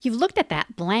You've looked at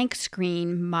that blank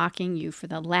screen mocking you for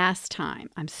the last time.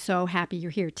 I'm so happy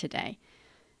you're here today.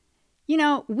 You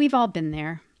know, we've all been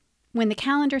there. When the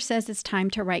calendar says it's time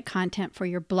to write content for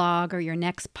your blog or your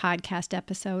next podcast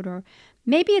episode, or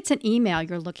maybe it's an email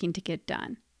you're looking to get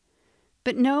done.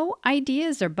 But no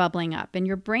ideas are bubbling up and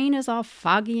your brain is all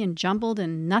foggy and jumbled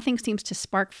and nothing seems to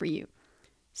spark for you.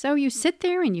 So you sit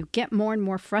there and you get more and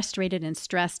more frustrated and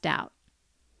stressed out.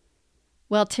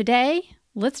 Well, today,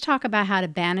 let's talk about how to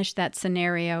banish that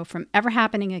scenario from ever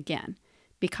happening again.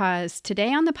 Because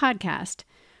today on the podcast,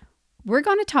 we're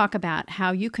going to talk about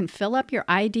how you can fill up your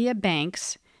idea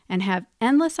banks and have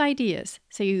endless ideas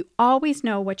so you always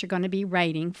know what you're going to be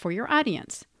writing for your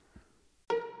audience.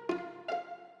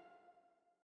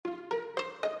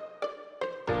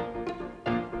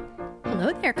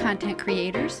 Hello there, content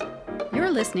creators. You're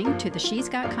listening to the She's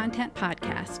Got Content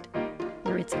podcast,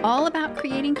 where it's all about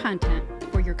creating content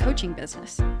for your coaching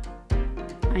business.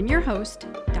 I'm your host,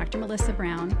 Dr. Melissa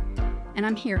Brown, and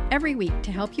I'm here every week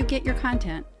to help you get your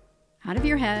content out of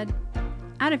your head,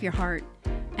 out of your heart,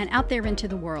 and out there into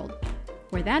the world,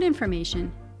 where that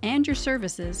information and your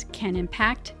services can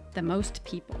impact the most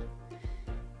people.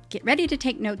 Get ready to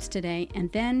take notes today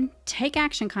and then take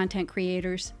action, content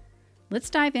creators. Let's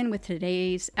dive in with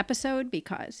today's episode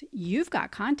because you've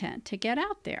got content to get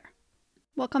out there.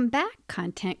 Welcome back,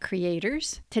 content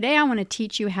creators. Today I want to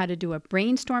teach you how to do a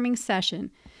brainstorming session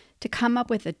to come up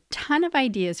with a ton of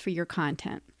ideas for your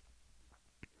content.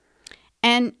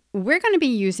 And we're going to be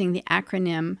using the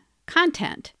acronym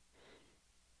CONTENT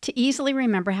to easily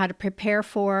remember how to prepare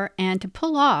for and to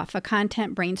pull off a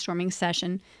content brainstorming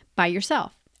session by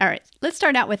yourself. All right, let's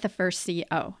start out with the first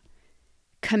CO,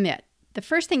 commit. The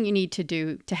first thing you need to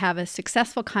do to have a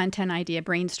successful content idea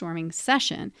brainstorming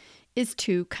session is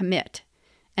to commit.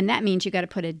 And that means you got to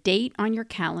put a date on your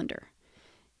calendar.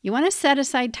 You want to set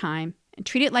aside time and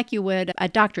treat it like you would a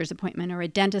doctor's appointment or a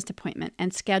dentist appointment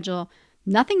and schedule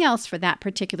nothing else for that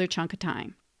particular chunk of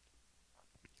time.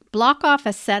 Block off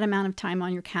a set amount of time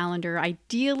on your calendar.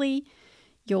 Ideally,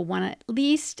 you'll want at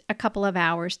least a couple of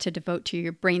hours to devote to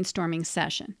your brainstorming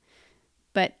session.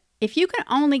 But if you can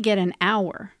only get an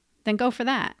hour, then go for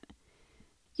that.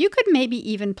 You could maybe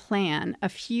even plan a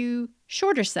few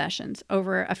shorter sessions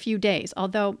over a few days,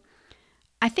 although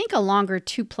I think a longer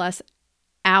 2+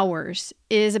 hours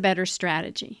is a better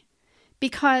strategy.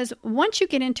 Because once you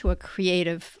get into a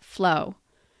creative flow,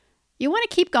 you want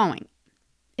to keep going.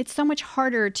 It's so much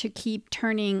harder to keep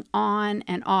turning on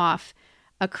and off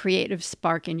a creative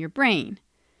spark in your brain.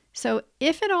 So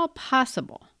if at all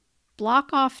possible,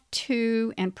 block off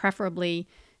 2 and preferably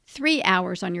 3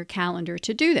 hours on your calendar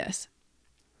to do this.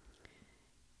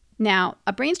 Now,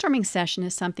 a brainstorming session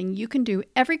is something you can do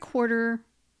every quarter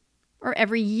or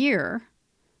every year,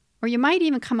 or you might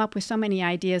even come up with so many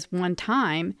ideas one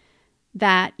time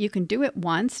that you can do it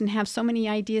once and have so many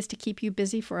ideas to keep you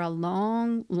busy for a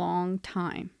long, long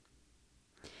time.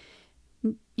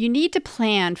 You need to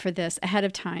plan for this ahead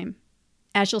of time,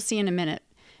 as you'll see in a minute,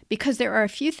 because there are a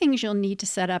few things you'll need to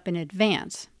set up in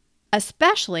advance,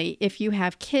 especially if you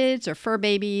have kids or fur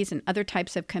babies and other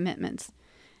types of commitments.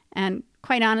 And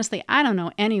quite honestly, I don't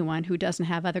know anyone who doesn't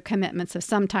have other commitments of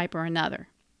some type or another.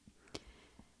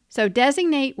 So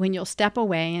designate when you'll step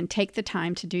away and take the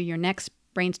time to do your next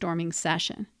brainstorming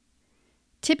session.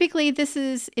 Typically,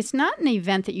 it's not an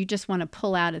event that you just want to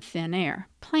pull out of thin air.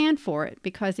 Plan for it,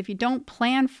 because if you don't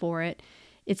plan for it,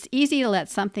 it's easy to let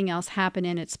something else happen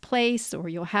in its place, or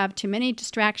you'll have too many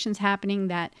distractions happening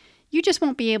that you just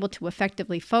won't be able to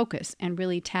effectively focus and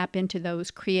really tap into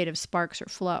those creative sparks or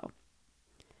flow.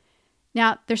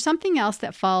 Now, there's something else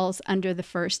that falls under the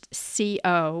first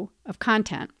CO of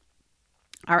content,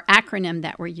 our acronym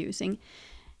that we're using.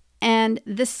 And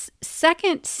this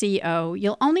second CO,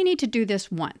 you'll only need to do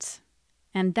this once,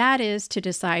 and that is to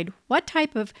decide what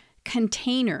type of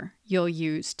container you'll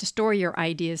use to store your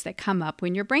ideas that come up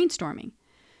when you're brainstorming.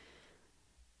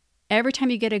 Every time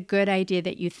you get a good idea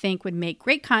that you think would make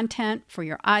great content for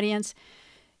your audience,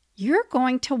 you're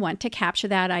going to want to capture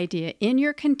that idea in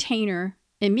your container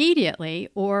immediately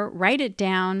or write it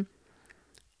down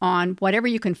on whatever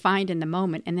you can find in the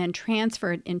moment and then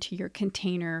transfer it into your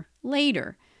container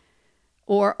later.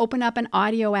 Or open up an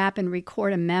audio app and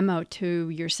record a memo to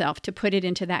yourself to put it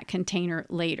into that container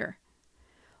later.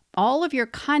 All of your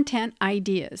content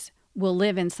ideas will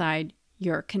live inside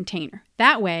your container.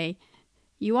 That way,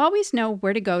 you always know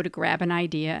where to go to grab an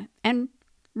idea and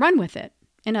run with it.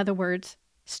 In other words,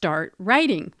 start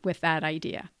writing with that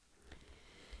idea.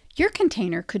 Your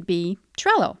container could be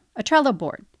Trello, a Trello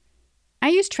board. I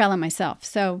use Trello myself,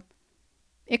 so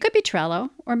it could be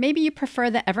Trello, or maybe you prefer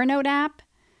the Evernote app,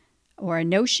 or a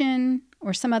Notion,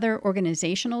 or some other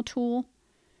organizational tool.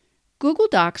 Google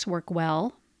Docs work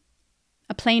well.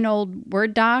 A plain old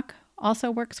Word doc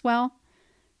also works well.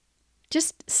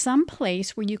 Just some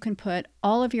place where you can put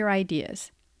all of your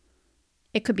ideas.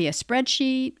 It could be a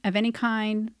spreadsheet of any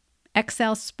kind,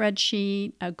 Excel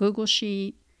spreadsheet, a Google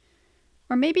sheet,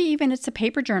 or maybe even it's a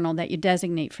paper journal that you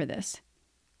designate for this.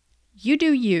 You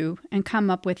do you and come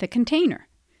up with a container.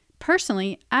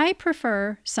 Personally, I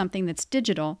prefer something that's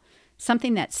digital,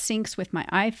 something that syncs with my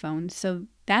iPhone, so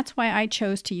that's why I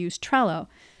chose to use Trello.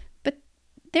 But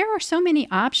there are so many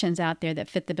options out there that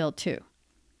fit the bill too.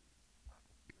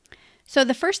 So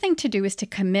the first thing to do is to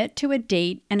commit to a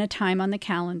date and a time on the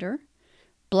calendar,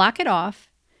 block it off,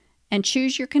 and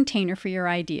choose your container for your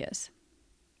ideas.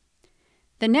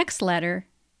 The next letter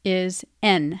is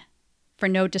N, for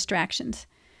no distractions.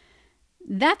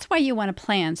 That's why you want to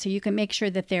plan, so you can make sure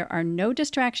that there are no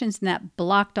distractions in that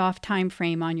blocked off time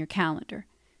frame on your calendar.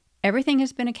 Everything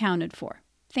has been accounted for.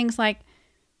 Things like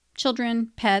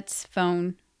children, pets,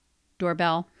 phone,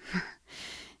 doorbell.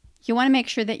 You want to make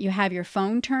sure that you have your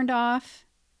phone turned off,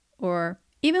 or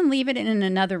even leave it in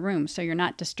another room so you're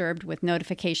not disturbed with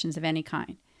notifications of any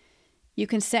kind. You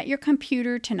can set your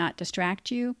computer to not distract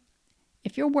you.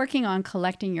 If you're working on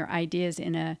collecting your ideas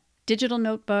in a digital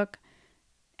notebook,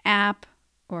 app,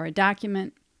 or a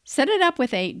document, set it up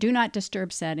with a do not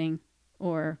disturb setting,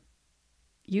 or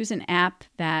use an app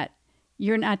that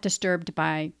you're not disturbed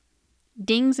by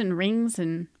dings and rings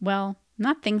and, well,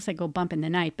 not things that go bump in the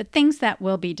night, but things that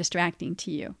will be distracting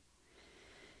to you.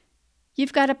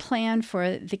 You've got a plan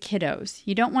for the kiddos.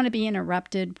 You don't want to be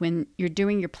interrupted when you're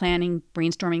doing your planning,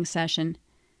 brainstorming session.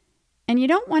 And you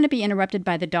don't want to be interrupted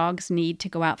by the dog's need to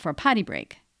go out for a potty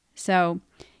break. So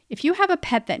if you have a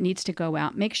pet that needs to go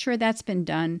out, make sure that's been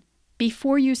done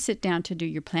before you sit down to do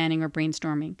your planning or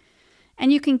brainstorming.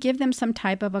 And you can give them some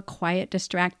type of a quiet,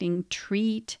 distracting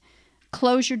treat,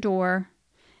 close your door,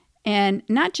 and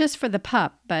not just for the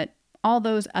pup, but all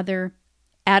those other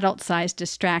adult-sized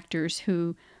distractors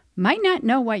who might not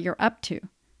know what you're up to.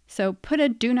 So put a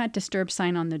do not disturb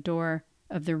sign on the door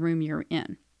of the room you're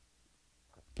in.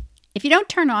 If you don't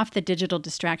turn off the digital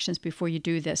distractions before you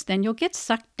do this, then you'll get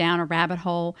sucked down a rabbit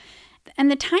hole. And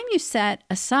the time you set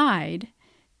aside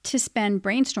to spend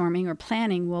brainstorming or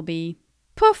planning will be,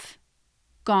 poof,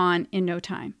 gone in no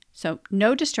time. So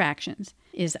no distractions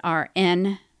is our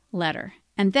N letter.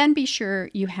 And then be sure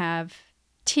you have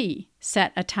T,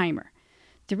 set a timer.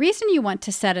 The reason you want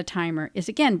to set a timer is,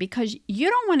 again, because you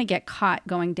don't want to get caught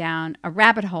going down a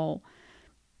rabbit hole,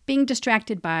 being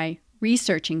distracted by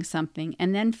researching something,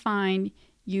 and then find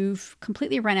you've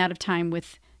completely run out of time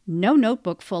with no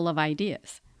notebook full of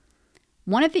ideas.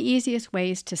 One of the easiest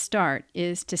ways to start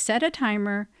is to set a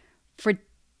timer for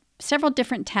several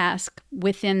different tasks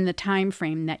within the time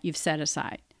frame that you've set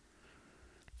aside.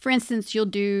 For instance, you'll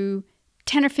do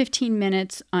 10 or 15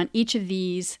 minutes on each of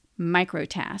these micro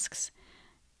tasks.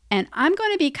 And I'm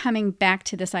going to be coming back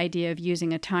to this idea of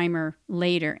using a timer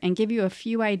later and give you a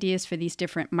few ideas for these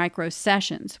different micro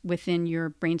sessions within your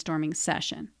brainstorming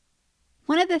session.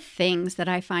 One of the things that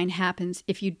I find happens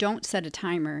if you don't set a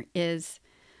timer is,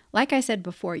 like I said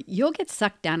before, you'll get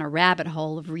sucked down a rabbit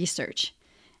hole of research.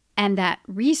 And that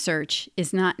research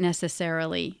is not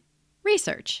necessarily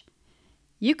research.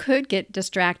 You could get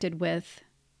distracted with,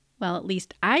 well, at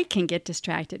least I can get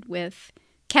distracted with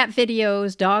cat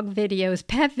videos, dog videos,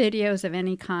 pet videos of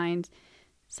any kind.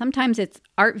 Sometimes it's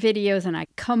art videos and I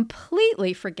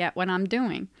completely forget what I'm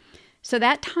doing. So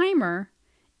that timer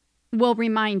will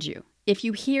remind you, if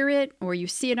you hear it or you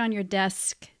see it on your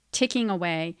desk ticking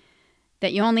away,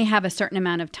 that you only have a certain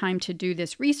amount of time to do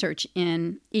this research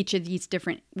in each of these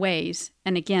different ways.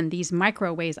 And again, these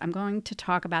micro ways, I'm going to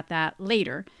talk about that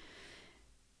later.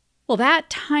 Well, that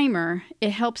timer,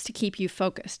 it helps to keep you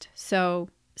focused. So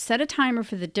set a timer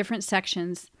for the different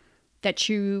sections that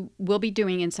you will be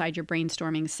doing inside your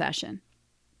brainstorming session.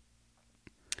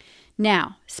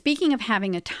 Now, speaking of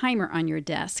having a timer on your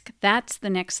desk, that's the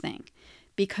next thing,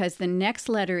 because the next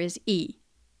letter is E,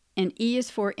 and E is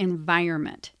for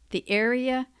environment, the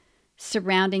area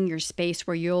surrounding your space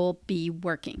where you'll be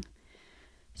working.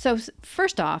 So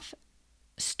first off,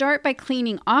 start by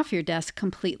cleaning off your desk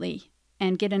completely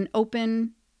and get an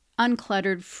open,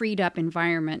 uncluttered, freed up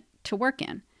environment to work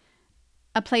in.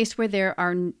 A place where there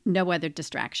are no other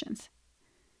distractions.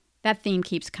 That theme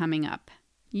keeps coming up.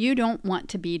 You don't want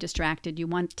to be distracted. You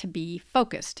want to be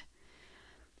focused.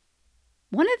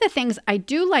 One of the things I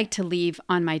do like to leave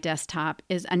on my desktop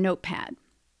is a notepad.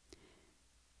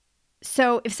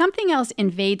 So if something else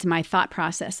invades my thought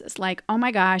processes, like, oh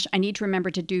my gosh, I need to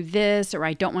remember to do this, or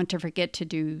I don't want to forget to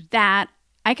do that,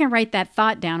 I can write that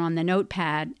thought down on the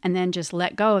notepad and then just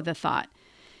let go of the thought,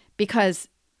 because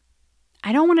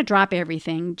I don't want to drop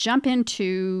everything, jump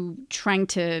into trying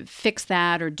to fix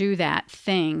that or do that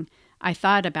thing I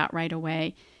thought about right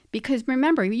away. Because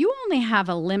remember, you only have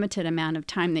a limited amount of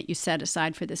time that you set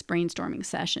aside for this brainstorming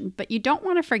session, but you don't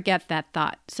want to forget that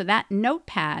thought. So that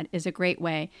notepad is a great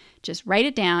way. Just write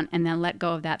it down and then let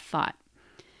go of that thought.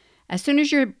 As soon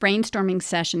as your brainstorming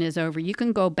session is over, you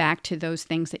can go back to those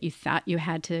things that you thought you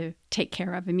had to take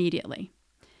care of immediately.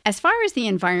 As far as the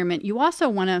environment, you also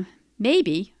want to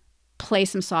maybe play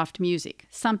some soft music,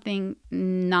 something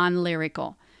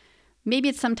non-lyrical. Maybe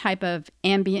it's some type of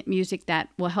ambient music that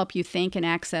will help you think and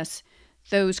access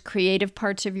those creative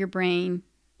parts of your brain,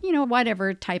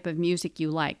 whatever type of music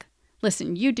you like.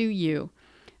 Listen, you do you.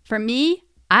 For me,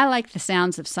 I like the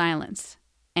sounds of silence.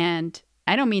 And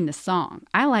I don't mean the song.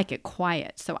 I like it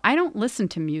quiet. So I don't listen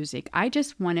to music. I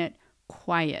just want it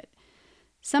quiet.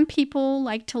 Some people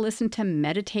like to listen to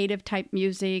meditative type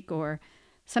music, or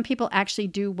some people actually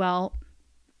do well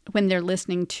when they're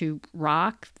listening to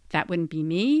rock. That wouldn't be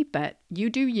me, but you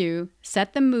do you.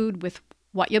 Set the mood with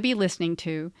what you'll be listening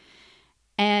to.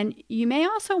 And you may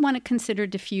also want to consider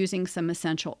diffusing some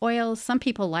essential oils. Some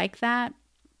people like that.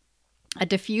 A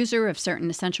diffuser of certain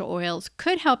essential oils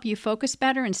could help you focus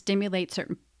better and stimulate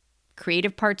certain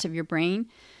creative parts of your brain.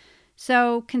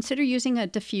 So consider using a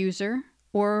diffuser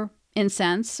or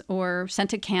incense or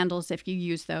scented candles if you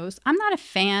use those. I'm not a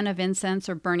fan of incense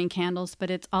or burning candles, but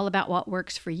it's all about what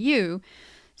works for you.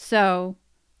 So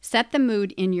set the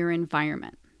mood in your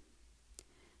environment.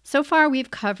 So far,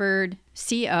 we've covered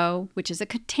CO, which is a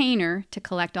container to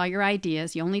collect all your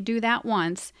ideas. You only do that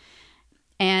once.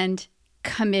 And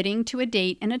committing to a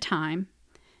date and a time.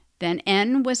 Then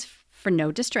N was for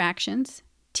no distractions.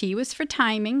 T was for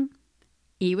timing.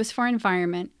 E was for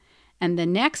environment. And the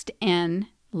next N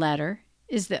letter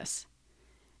is this.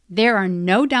 There are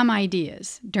no dumb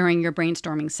ideas during your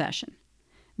brainstorming session.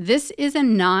 This is a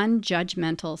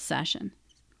non-judgmental session.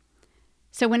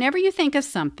 So whenever you think of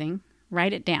something,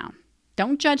 write it down.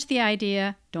 Don't judge the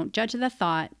idea. Don't judge the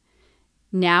thought.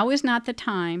 Now is not the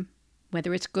time,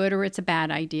 whether it's good or it's a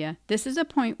bad idea. This is a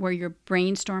point where you're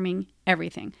brainstorming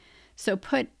everything. So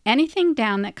put anything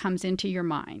down that comes into your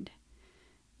mind,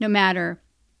 no matter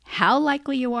how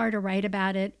likely you are to write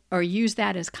about it or use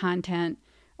that as content,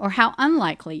 or how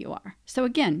unlikely you are. So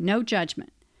again, no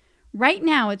judgment. Right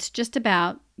now, it's just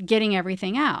about getting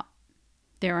everything out.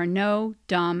 There are no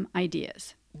dumb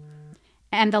ideas.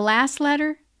 And the last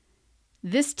letter,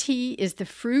 this T is the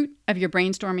fruit of your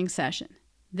brainstorming session.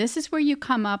 This is where you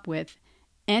come up with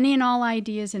any and all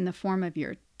ideas in the form of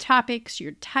your topics,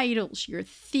 your titles, your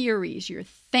theories, your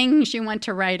things you want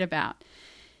to write about.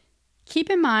 Keep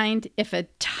in mind, if a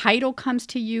title comes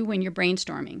to you when you're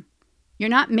brainstorming, you're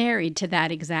not married to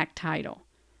that exact title.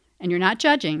 And you're not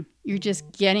judging, you're just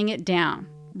getting it down,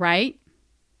 right?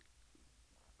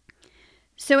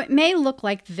 So it may look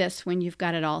like this when you've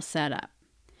got it all set up.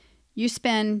 You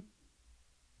spend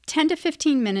 10 to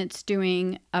 15 minutes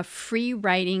doing a free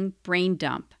writing brain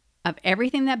dump of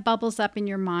everything that bubbles up in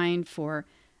your mind for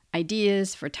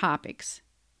ideas, for topics.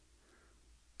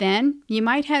 Then you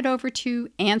might head over to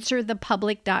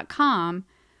answerthepublic.com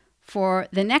for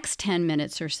the next 10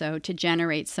 minutes or so to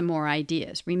generate some more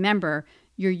ideas. Remember,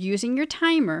 you're using your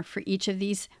timer for each of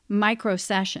these micro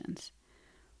sessions.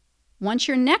 Once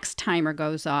your next timer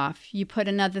goes off, you put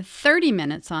another 30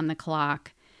 minutes on the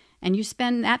clock, and you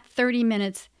spend that 30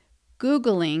 minutes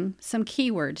Googling some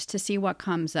keywords to see what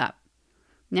comes up.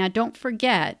 Now, don't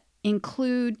forget,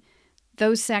 include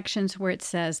those sections where it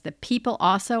says the people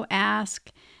also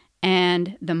ask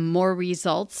and the more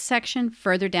results section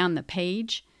further down the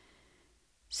page.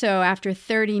 So after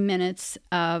 30 minutes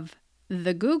of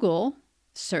the Google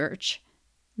search,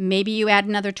 maybe you add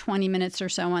another 20 minutes or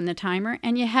so on the timer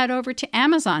and you head over to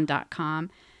Amazon.com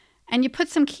and you put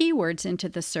some keywords into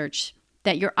the search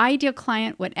that your ideal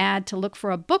client would add to look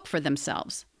for a book for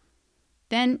themselves.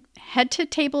 Then head to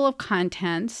table of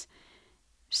contents,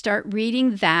 start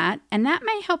reading that, and that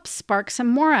may help spark some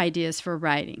more ideas for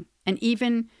writing, and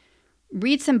even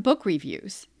read some book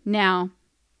reviews. Now,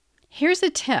 here's a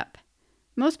tip.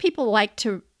 Most people like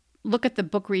to look at the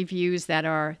book reviews that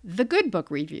are the good book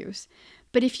reviews.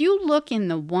 But if you look in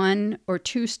the 1 or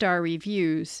 2 star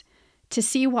reviews to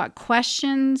see what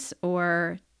questions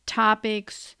or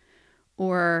topics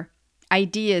or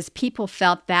ideas people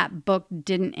felt that book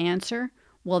didn't answer,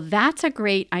 well, that's a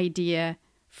great idea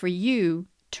for you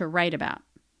to write about.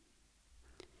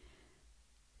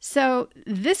 So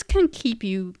this can keep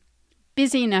you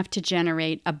busy enough to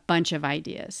generate a bunch of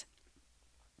ideas.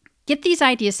 Get these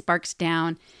idea sparks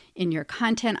down in your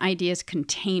content ideas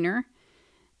container,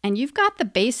 and you've got the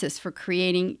basis for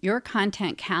creating your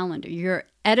content calendar, your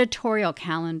editorial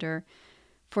calendar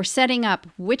for setting up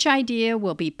which idea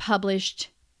will be published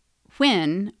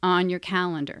when on your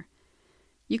calendar.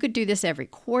 You could do this every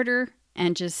quarter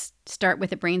and just start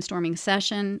with a brainstorming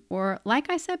session. Or like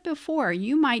I said before,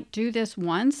 you might do this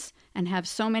once and have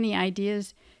so many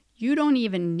ideas, you don't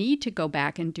even need to go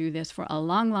back and do this for a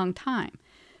long, long time.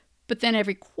 But then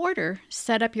every quarter,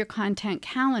 set up your content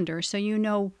calendar so you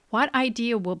know what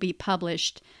idea will be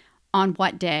published on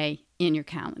what day in your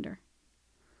calendar.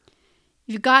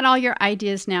 You've got all your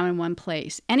ideas now in one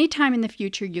place. Anytime in the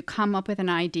future you come up with an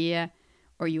idea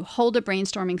or you hold a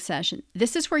brainstorming session,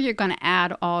 this is where you're going to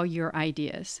add all your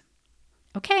ideas.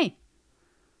 Okay,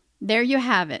 there you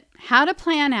have it. How to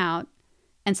plan out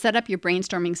and set up your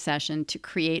brainstorming session to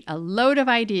create a load of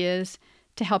ideas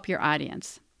to help your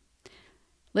audience.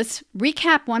 Let's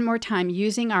recap one more time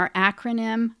using our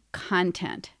acronym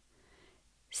CONTENT.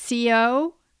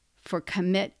 CO for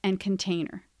commit and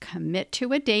container. Commit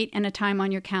to a date and a time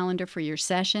on your calendar for your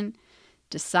session.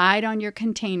 Decide on your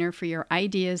container for your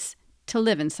ideas to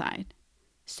live inside,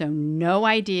 so no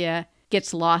idea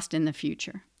gets lost in the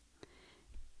future.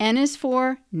 N is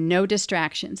for no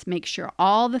distractions. Make sure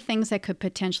all the things that could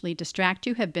potentially distract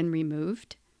you have been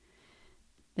removed.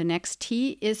 The next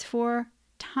T is for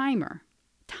timer,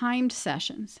 timed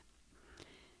sessions.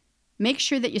 Make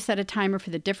sure that you set a timer for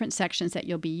the different sections that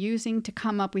you'll be using to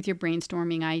come up with your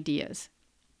brainstorming ideas.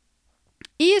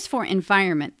 E is for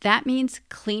environment. That means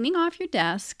cleaning off your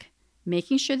desk,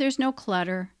 making sure there's no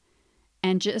clutter,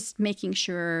 and just making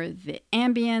sure the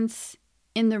ambience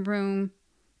in the room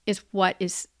is what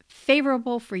is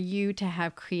favorable for you to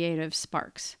have creative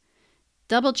sparks.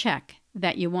 Double check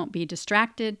that you won't be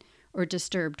distracted or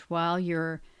disturbed while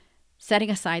you're setting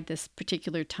aside this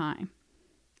particular time.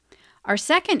 Our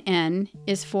second N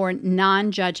is for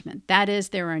non-judgment. That is,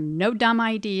 there are no dumb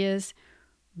ideas.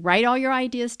 Write all your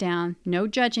ideas down, no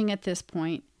judging at this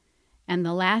point. And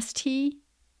the last T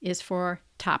is for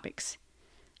topics.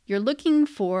 You're looking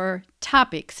for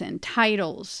topics and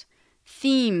titles,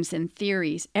 themes and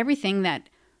theories, everything that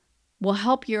will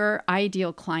help your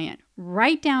ideal client.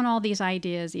 Write down all these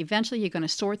ideas. Eventually, you're going to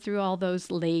sort through all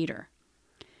those later.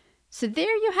 So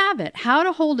there you have it, how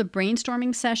to hold a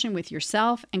brainstorming session with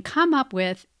yourself and come up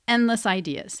with endless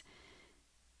ideas.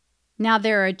 Now,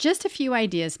 there are just a few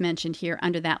ideas mentioned here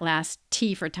under that last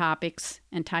T for topics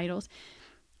and titles.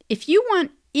 If you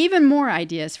want even more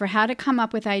ideas for how to come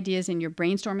up with ideas in your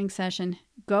brainstorming session,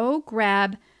 go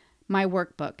grab my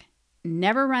workbook,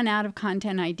 Never Run Out of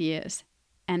Content Ideas.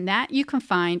 And that you can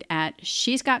find at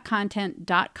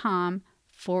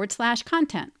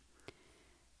shesgotcontent.com/content.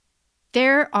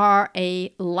 There are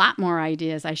a lot more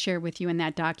ideas I share with you in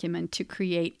that document to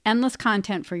create endless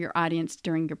content for your audience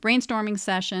during your brainstorming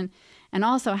session, and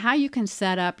also how you can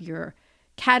set up your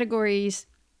categories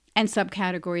and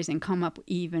subcategories and come up with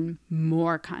even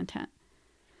more content.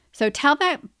 So tell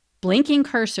that blinking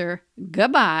cursor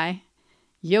goodbye.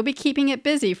 You'll be keeping it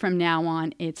busy from now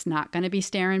on. It's not going to be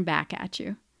staring back at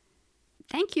you.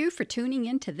 Thank you for tuning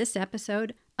in to this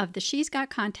episode of the She's Got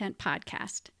Content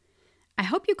podcast. I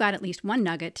hope you got at least one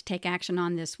nugget to take action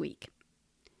on this week.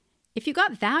 If you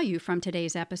got value from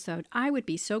today's episode, I would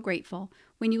be so grateful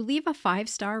when you leave a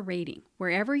 5-star rating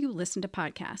wherever you listen to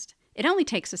podcasts. It only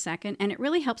takes a second, and it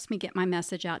really helps me get my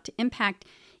message out to impact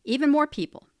even more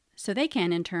people so they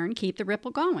can, in turn, keep the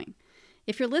ripple going.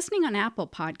 If you're listening on Apple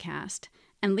Podcast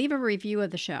and leave a review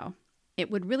of the show, it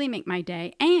would really make my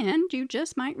day, and you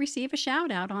just might receive a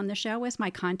shout out on the show as my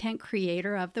content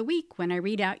creator of the week when I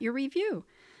read out your review.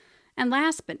 And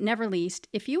last but never least,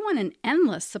 if you want an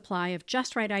endless supply of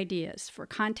just right ideas for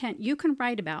content you can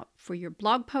write about for your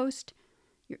blog post,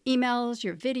 your emails,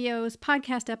 your videos,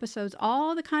 podcast episodes,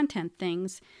 all the content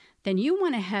things, then you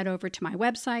want to head over to my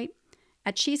website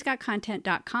at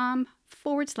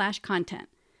shesgotcontent.com/content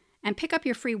and pick up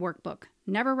your free workbook,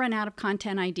 Never Run Out of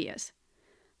Content Ideas.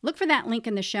 Look for that link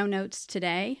in the show notes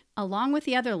today, along with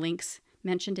the other links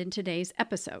mentioned in today's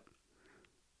episode.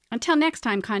 Until next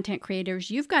time, content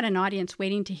creators, you've got an audience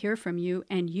waiting to hear from you,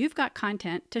 and you've got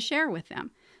content to share with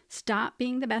them. Stop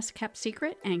being the best kept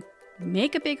secret and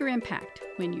make a bigger impact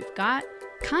when you've got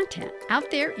content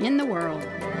out there in the world.